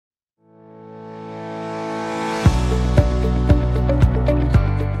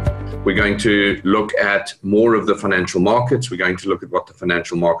We're going to look at more of the financial markets. We're going to look at what the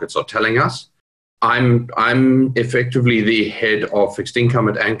financial markets are telling us. I'm effectively the head of fixed income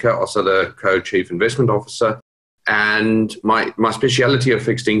at Anchor, also the co-chief investment officer. And my speciality of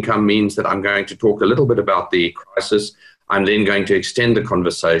fixed income means that I'm going to talk a little bit about the crisis. I'm then going to extend the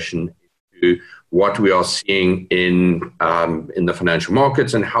conversation to what we are seeing in the financial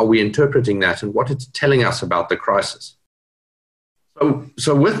markets and how we're interpreting that and what it's telling us about the crisis.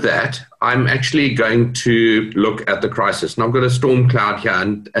 So with that, I'm actually going to look at the crisis. And I've got a storm cloud here.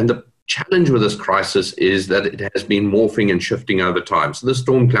 And the challenge with this crisis is that it has been morphing and shifting over time. So the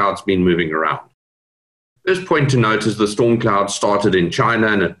storm cloud's been moving around. First point to note is the storm cloud started in China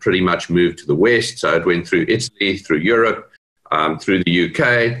and it pretty much moved to the west. So it went through Italy, through Europe, through the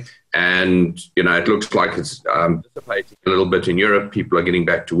UK. And, it looks like it's dissipating a little bit in Europe. People are getting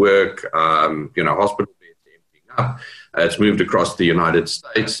back to work. Hospital beds are emptying up. It's moved across the United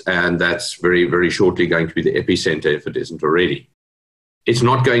States, and that's very, very shortly going to be the epicenter if it isn't already. It's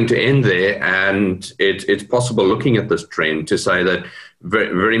not going to end there, and it's possible looking at this trend to say that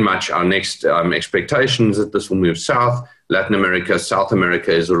very, very much our next expectations that this will move south. Latin America, South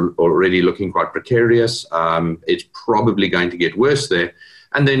America is already looking quite precarious. It's probably going to get worse there.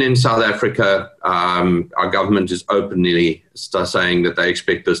 And then in South Africa, our government is openly saying that they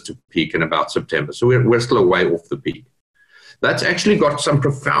expect this to peak in about September. So we're still a way off the peak. That's actually got some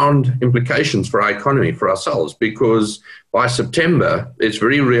profound implications for our economy, for ourselves, because by September, it's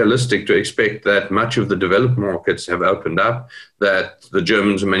very realistic to expect that much of the developed markets have opened up, that the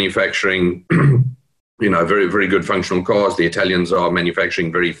Germans are manufacturing very, very good functional cars. The Italians are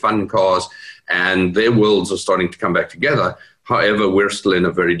manufacturing very fun cars, and their worlds are starting to come back together. However, we're still in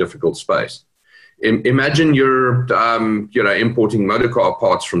a very difficult space. Imagine you're importing motorcar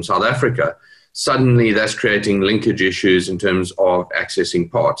parts from South Africa. Suddenly, that's creating linkage issues in terms of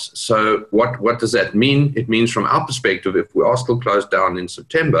accessing parts. So what does that mean? It means from our perspective, if we are still closed down in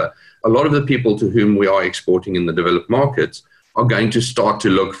September, a lot of the people to whom we are exporting in the developed markets are going to start to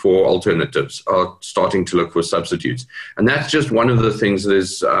look for alternatives, are starting to look for substitutes. And that's just one of the things that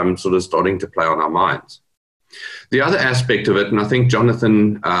is sort of starting to play on our minds. The other aspect of it, and I think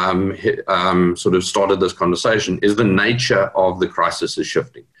Jonathan sort of started this conversation, is the nature of the crisis is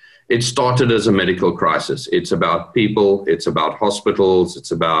shifting. It started as a medical crisis. It's about people, it's about hospitals,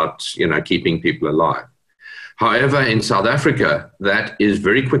 it's about, keeping people alive. However, in South Africa, that is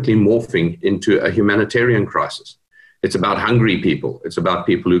very quickly morphing into a humanitarian crisis. It's about hungry people. It's about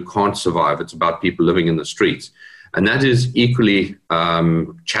people who can't survive. It's about people living in the streets. And that is equally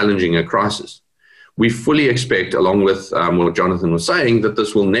challenging a crisis. We fully expect, along with what Jonathan was saying, that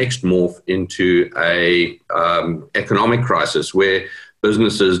this will next morph into a economic crisis where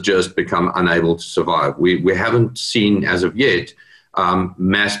businesses just become unable to survive. We haven't seen, as of yet,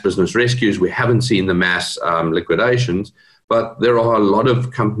 mass business rescues. We haven't seen the mass liquidations, but there are a lot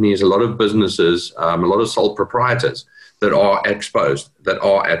of companies, a lot of businesses, a lot of sole proprietors that are exposed, that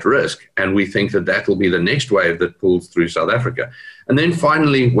are at risk. And we think that that will be the next wave that pulls through South Africa. And then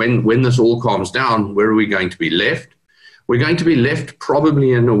finally, when this all calms down, where are we going to be left? We're going to be left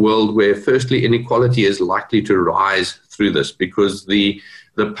probably in a world where, firstly, inequality is likely to rise through this because the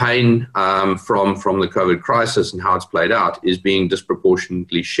pain from the COVID crisis and how it's played out is being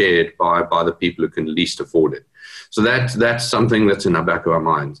disproportionately shared by the people who can least afford it. So that's something that's in the back of our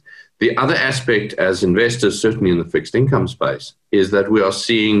minds. The other aspect as investors, certainly in the fixed income space, is that we are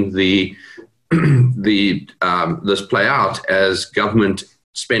seeing this play out as government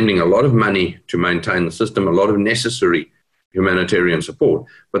spending a lot of money to maintain the system, a lot of necessary humanitarian support,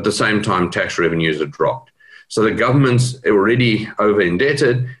 but at the same time, tax revenues have dropped. So the government's already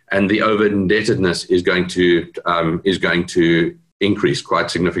over-indebted, and the over-indebtedness is going to increase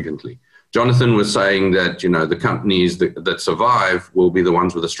quite significantly. Jonathan was saying that the companies that survive will be the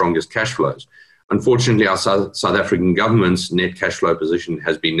ones with the strongest cash flows. Unfortunately, our South African government's net cash flow position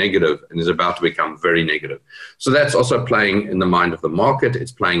has been negative and is about to become very negative. So that's also playing in the mind of the market.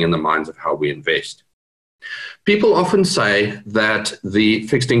 It's playing in the minds of how we invest. People often say that the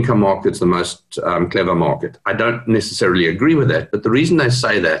fixed income market's the most clever market. I don't necessarily agree with that, but the reason they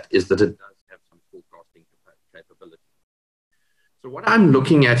say that is that it does have some forecasting capability. So what I'm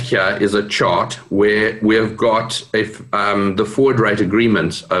looking at here is a chart where we've got the forward rate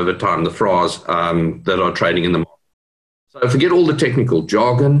agreements over time, the FRAs that are trading in the market. So forget all the technical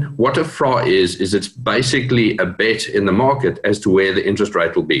jargon. What a FRA is it's basically a bet in the market as to where the interest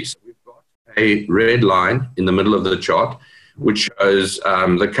rate will be. So we've got a red line in the middle of the chart, which shows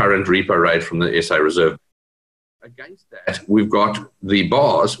the current repo rate from the SA Reserve. Against that, we've got the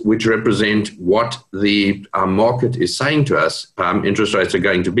bars, which represent what the market is saying to us interest rates are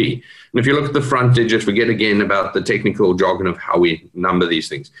going to be. And if you look at the front digit, forget again about the technical jargon of how we number these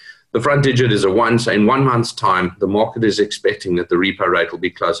things. The front digit is a 1, so in 1 month's time, the market is expecting that the repo rate will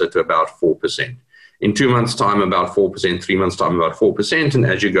be closer to about 4%. In 2 months' time, about 4%, 3 months' time, about 4%. And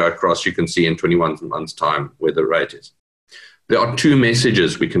as you go across, you can see in 21 months' time where the rate is. There are 2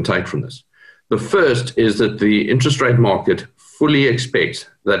 messages we can take from this. The first is that the interest rate market fully expects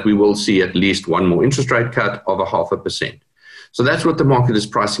that we will see at least one more interest rate cut of 0.5%. So that's what the market is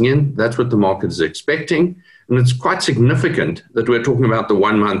pricing in. That's what the market is expecting. And it's quite significant that we're talking about the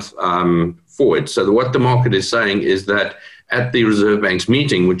 1 month forward. So what the market is saying is that at the Reserve Bank's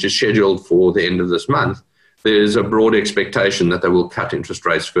meeting, which is scheduled for the end of this month, there's a broad expectation that they will cut interest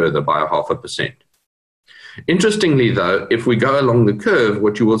rates further by 0.5%. Interestingly, though, if we go along the curve,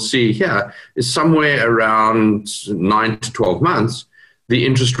 what you will see here is somewhere around 9 to 12 months, the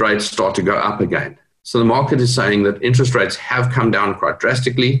interest rates start to go up again. So the market is saying that interest rates have come down quite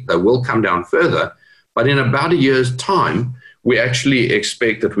drastically. They will come down further. But in about a year's time, we actually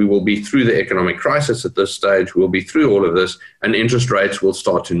expect that we will be through the economic crisis at this stage. We'll be through all of this, and interest rates will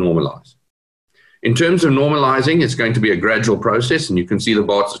start to normalize. In terms of normalizing, it's going to be a gradual process, and you can see the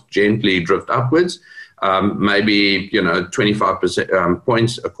bars gently drift upwards. Maybe 25%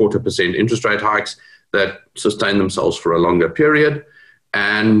 points, 0.25% interest rate hikes that sustain themselves for a longer period.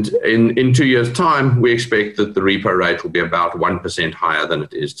 And in 2 years' time, we expect that the repo rate will be about 1% higher than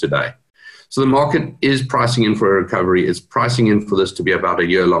it is today. So the market is pricing in for a recovery. It's pricing in for this to be about a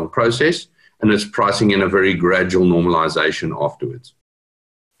year-long process, and it's pricing in a very gradual normalization afterwards.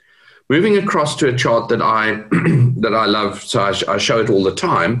 Moving across to a chart that I love, so I show it all the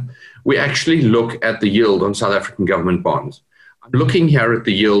time, we actually look at the yield on South African government bonds. I'm looking here at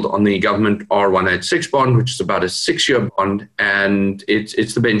the yield on the government R186 bond, which is about a 6-year bond, and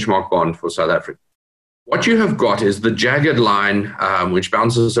it's the benchmark bond for South Africa. What you have got is the jagged line, which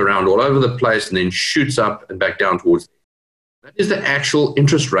bounces around all over the place and then shoots up and back down towards. That is the actual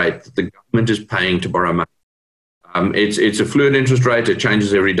interest rate that the government is paying to borrow money. It's a fluid interest rate. It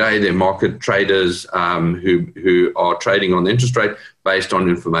changes every day. They're market traders who are trading on the interest rate based on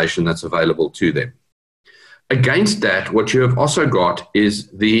information that's available to them. Against that, what you have also got is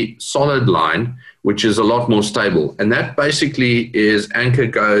the solid line, which is a lot more stable. And that basically is anchor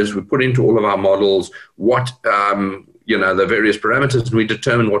goes, we put into all of our models what, the various parameters, and we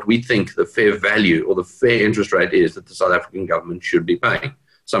determine what we think the fair value or the fair interest rate is that the South African government should be paying.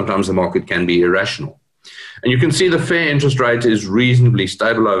 Sometimes the market can be irrational. And you can see the fair interest rate is reasonably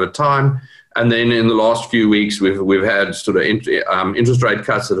stable over time. And then in the last few weeks, we've had sort of interest rate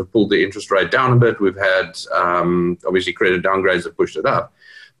cuts that have pulled the interest rate down a bit. We've had obviously credit downgrades that pushed it up.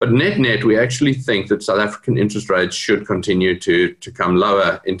 But net, we actually think that South African interest rates should continue to come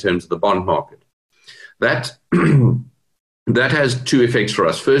lower in terms of the bond market. That has 2 effects for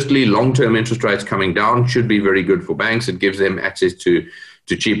us. Firstly, long-term interest rates coming down should be very good for banks. It gives them access to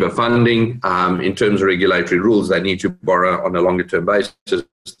cheaper funding. In terms of regulatory rules, they need to borrow on a longer-term basis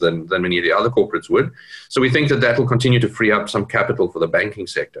than many of the other corporates would. So we think that will continue to free up some capital for the banking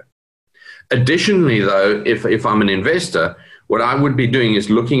sector. Additionally, though, if I'm an investor, what I would be doing is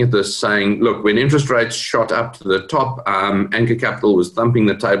looking at this saying, look, when interest rates shot up to the top, Anchor Capital was thumping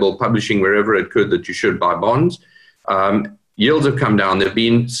the table, publishing wherever it could that you should buy bonds. Yields have come down. There have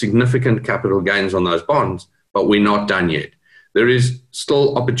been significant capital gains on those bonds, but we're not done yet. There is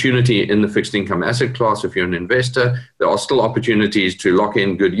still opportunity in the fixed income asset class. If you're an investor, there are still opportunities to lock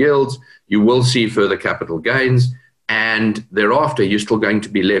in good yields. You will see further capital gains. And thereafter, you're still going to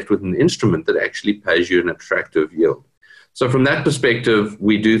be left with an instrument that actually pays you an attractive yield. So from that perspective,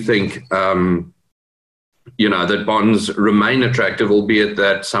 we do think, that bonds remain attractive, albeit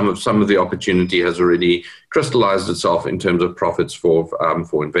that some of the opportunity has already crystallized itself in terms of profits for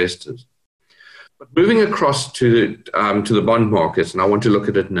investors. But moving across to the bond markets, and I want to look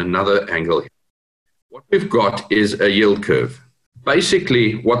at it in another angle here. What we've got is a yield curve.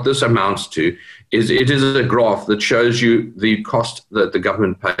 Basically, what this amounts to is it is a graph that shows you the cost that the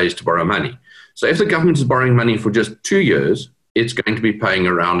government pays to borrow money. So if the government is borrowing money for just 2 years, it's going to be paying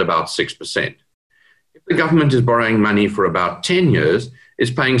around about 6%. If the government is borrowing money for about 10 years, it's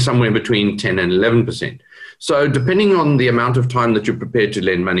paying somewhere between 10 and 11%. So depending on the amount of time that you're prepared to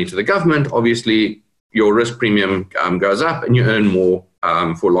lend money to the government, obviously your risk premium goes up and you earn more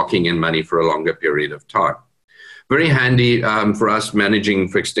for locking in money for a longer period of time. Very handy for us managing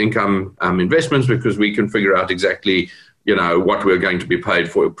fixed income investments because we can figure out exactly what we're going to be paid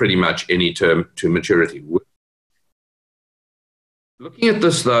for pretty much any term to maturity. Looking at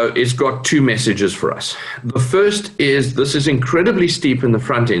this, though, it's got two messages for us. The first is this is incredibly steep in the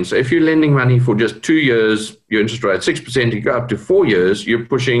front end. So if you're lending money for just 2 years, your interest rate 6%, you go up to 4 years, you're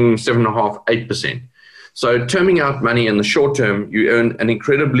pushing 7.5%, 8%. So terming out money in the short term, you earn an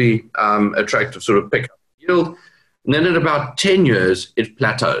incredibly attractive sort of pickup yield. And then at about 10 years, it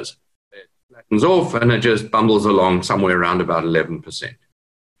plateaus. It flattens off and it just bumbles along somewhere around about 11%.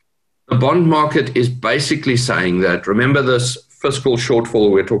 The bond market is basically saying that, remember this fiscal shortfall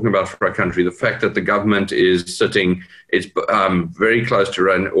we're talking about for our country, the fact that the government is sitting, it's very close to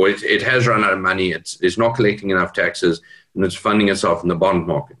run, or it has run out of money, it's not collecting enough taxes, and it's funding itself in the bond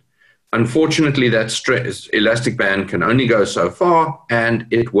market. Unfortunately, that elastic band can only go so far, and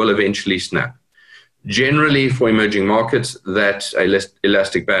it will eventually snap. Generally, for emerging markets, that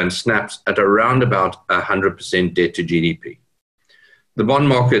elastic band snaps at around about 100% debt to GDP. The bond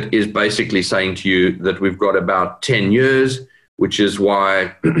market is basically saying to you that we've got about 10 years, which is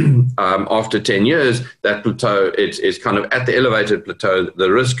why after 10 years, that plateau is kind of at the elevated plateau.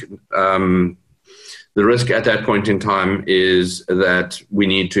 The risk at that point in time is that we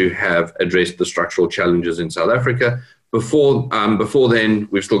need to have addressed the structural challenges in South Africa. Before then,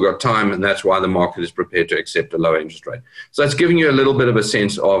 we've still got time, and that's why the market is prepared to accept a lower interest rate. So that's giving you a little bit of a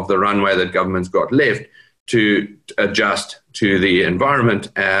sense of the runway that government's got left to adjust to the environment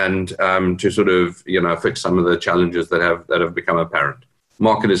and to sort of, fix some of the challenges that have become apparent.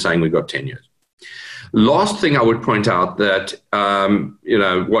 Market is saying we've got 10 years. Last thing I would point out that,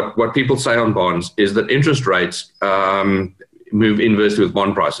 what people say on bonds is that interest rates move inversely with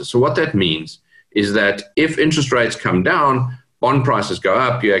bond prices. So what that means is that if interest rates come down, bond prices go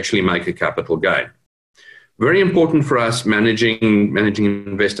up, you actually make a capital gain. Very important for us managing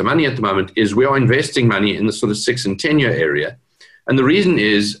investor money at the moment is we are investing money in the sort of 6 and 10 year area. And the reason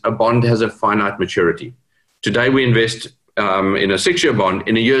is a bond has a finite maturity. Today we invest in a 6-year bond.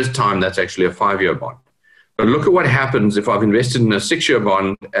 In a year's time, that's actually a 5-year bond. But look at what happens if I've invested in a 6-year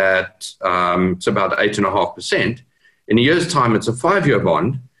bond at it's about 8.5%. In a year's time, it's a 5-year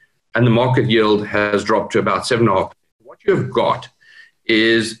bond, and the market yield has dropped to about 7.5%. What you have got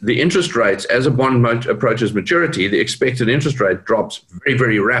is the interest rates, as a bond approaches maturity, the expected interest rate drops very,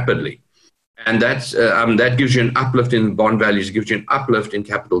 very rapidly. And that gives you an uplift in bond values, gives you an uplift in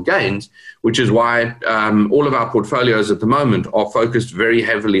capital gains, which is why all of our portfolios at the moment are focused very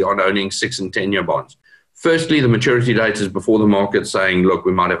heavily on owning 6 and 10-year bonds. Firstly, the maturity date is before the market saying, look,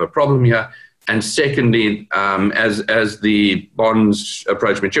 we might have a problem here. And secondly, as the bonds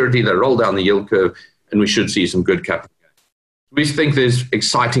approach maturity, they roll down the yield curve, and we should see some good capital gains. We think there's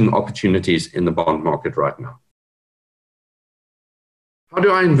exciting opportunities in the bond market right now. How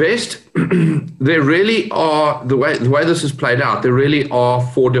do I invest? There really are, the way this is played out, there really are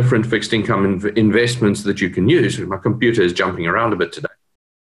 4 different fixed income investments that you can use. My computer is jumping around a bit today.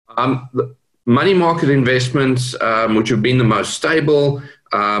 The money market investments, which have been the most stable,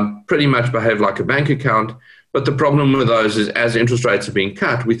 pretty much behave like a bank account. But the problem with those is as interest rates are being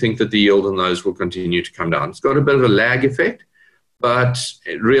cut, we think that the yield on those will continue to come down. It's got a bit of a lag effect, but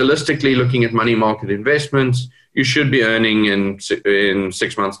realistically looking at money market investments, you should be earning in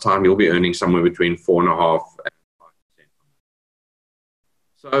 6 months' time, you'll be earning somewhere between 4.5% and 5%.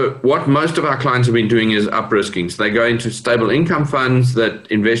 So what most of our clients have been doing is up-risking. So they go into stable income funds that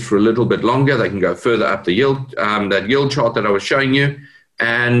invest for a little bit longer. They can go further up the yield, that yield chart that I was showing you,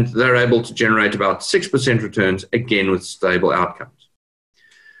 and they're able to generate about 6% returns, again with stable outcomes.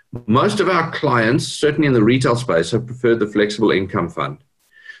 Most of our clients, certainly in the retail space, have preferred the flexible income fund.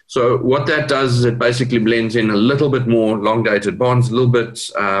 So what that does is it basically blends in a little bit more long-dated bonds, a little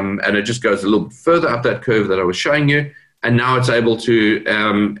bit, and it just goes a little bit further up that curve that I was showing you. And now it's able to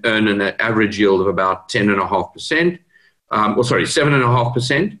earn an average yield of about 10.5%,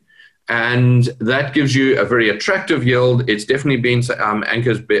 7.5%. And that gives you a very attractive yield. It's definitely been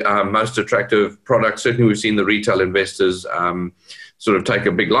Anchor's most attractive product. Certainly we've seen the retail investors sort of take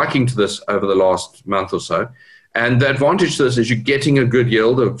a big liking to this over the last month or so. And the advantage to this is you're getting a good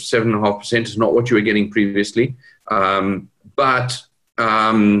yield of 7.5%. It's not what you were getting previously. But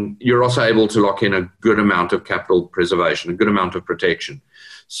you're also able to lock in a good amount of capital preservation, a good amount of protection.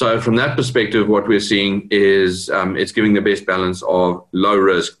 So from that perspective, what we're seeing is it's giving the best balance of low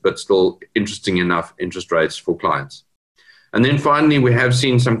risk, but still interesting enough interest rates for clients. And then finally, we have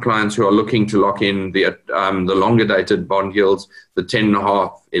seen some clients who are looking to lock in the longer dated bond yields, the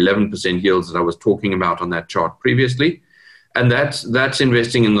 10.5%, 11% yields that I was talking about on that chart previously. And that's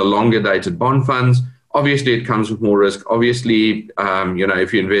investing in the longer dated bond funds. Obviously, it comes with more risk. Obviously,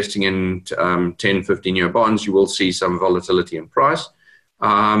 if you're investing in 10, 15-year bonds, you will see some volatility in price.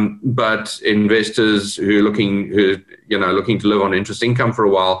 But investors who are looking to live on interest income for a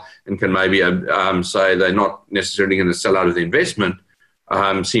while and can maybe say they're not necessarily going to sell out of the investment,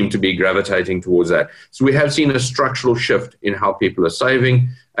 seem to be gravitating towards that. So we have seen a structural shift in how people are saving,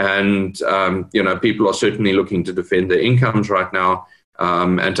 and people are certainly looking to defend their incomes right now,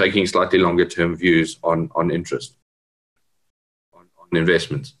 and taking slightly longer term views on interest, on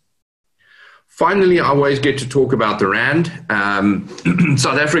investments. Finally, I always get to talk about the Rand.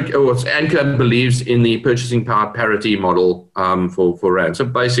 South Africa, or Anchor, believes in the purchasing power parity model for Rand. So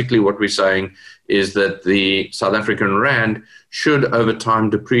basically what we're saying is that the South African Rand should over time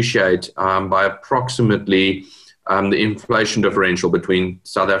depreciate by approximately the inflation differential between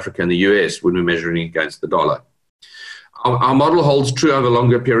South Africa and the US when we're measuring against the dollar. Our model holds true over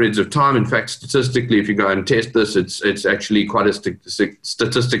longer periods of time. In fact, statistically, if you go and test this, it's actually quite a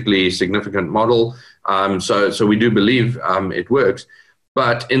statistically significant model. So we do believe it works.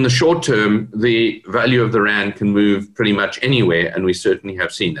 But in the short term, the value of the Rand can move pretty much anywhere, and we certainly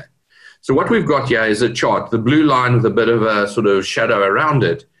have seen that. So what we've got here is a chart. The blue line with a bit of a sort of shadow around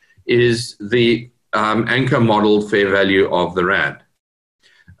it is the Anchor modeled fair value of the Rand.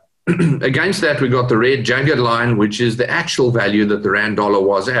 Against that, we got the red jagged line, which is the actual value that the Rand dollar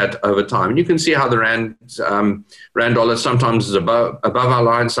was at over time. And you can see how the Rand dollar sometimes is above our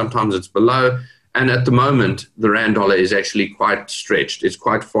line, sometimes it's below. And at the moment, the Rand dollar is actually quite stretched. It's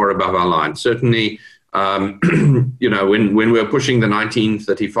quite far above our line. Certainly, when we were pushing the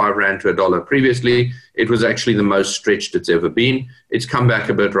 1935 Rand to a dollar previously, it was actually the most stretched it's ever been. It's come back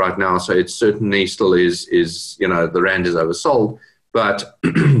a bit right now, so it certainly still is the Rand is oversold. But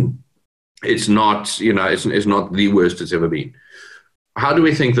it's not, it's not the worst it's ever been. How do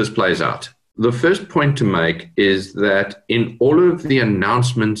we think this plays out? The first point to make is that in all of the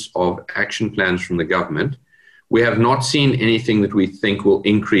announcements of action plans from the government, we have not seen anything that we think will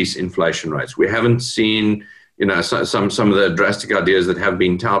increase inflation rates. We haven't seen, some of the drastic ideas that have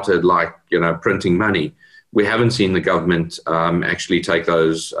been touted, like, printing money. We haven't seen the government actually take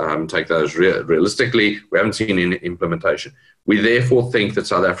those realistically. We haven't seen any implementation. We therefore think that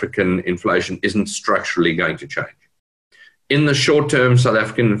South African inflation isn't structurally going to change. In the short term, South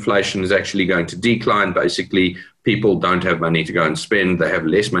African inflation is actually going to decline. Basically, people don't have money to go and spend. They have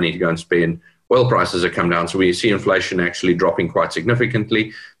less money to go and spend. Oil prices have come down, so we see inflation actually dropping quite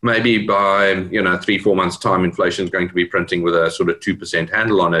significantly. Maybe by 3-4 months' time, inflation is going to be printing with a sort of 2%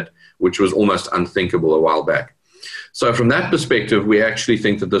 handle on it, which was almost unthinkable a while back. So from that perspective, we actually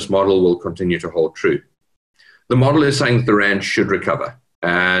think that this model will continue to hold true. The model is saying that the Rand should recover,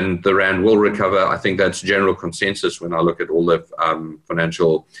 and the Rand will recover. I think that's general consensus when I look at all the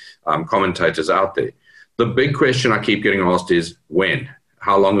financial commentators out there. The big question I keep getting asked is when?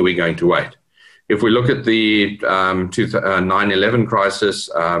 How long are we going to wait? If we look at the 9/11 crisis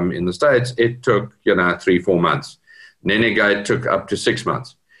in the States, it took 3-4 months. Nenegate took up to 6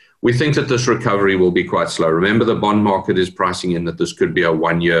 months. We think that this recovery will be quite slow. Remember, the bond market is pricing in that this could be a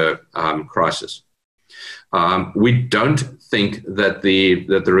 1-year crisis. We don't think that the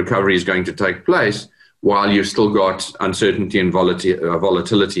recovery is going to take place while you've still got uncertainty and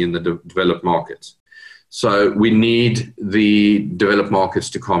volatility in the developed markets. So we need the developed markets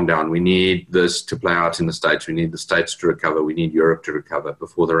to calm down. We need this to play out in the States. We need the States to recover. We need Europe to recover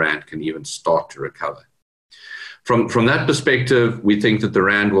before the Rand can even start to recover. From that perspective, we think that the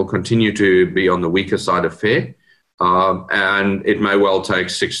Rand will continue to be on the weaker side of fair. And it may well take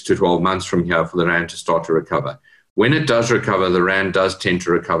 6 to 12 months from here for the Rand to start to recover. When it does recover, the Rand does tend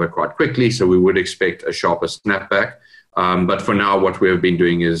to recover quite quickly, so we would expect a sharper snapback. But for now, what we have been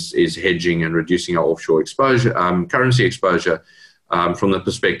doing is hedging and reducing our offshore exposure, currency exposure, from the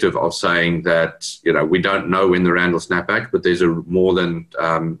perspective of saying that we don't know when the Rand will snap back, but there's a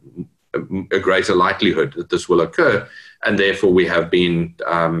greater likelihood that this will occur, and therefore we have been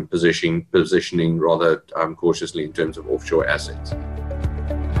positioning rather cautiously in terms of offshore assets.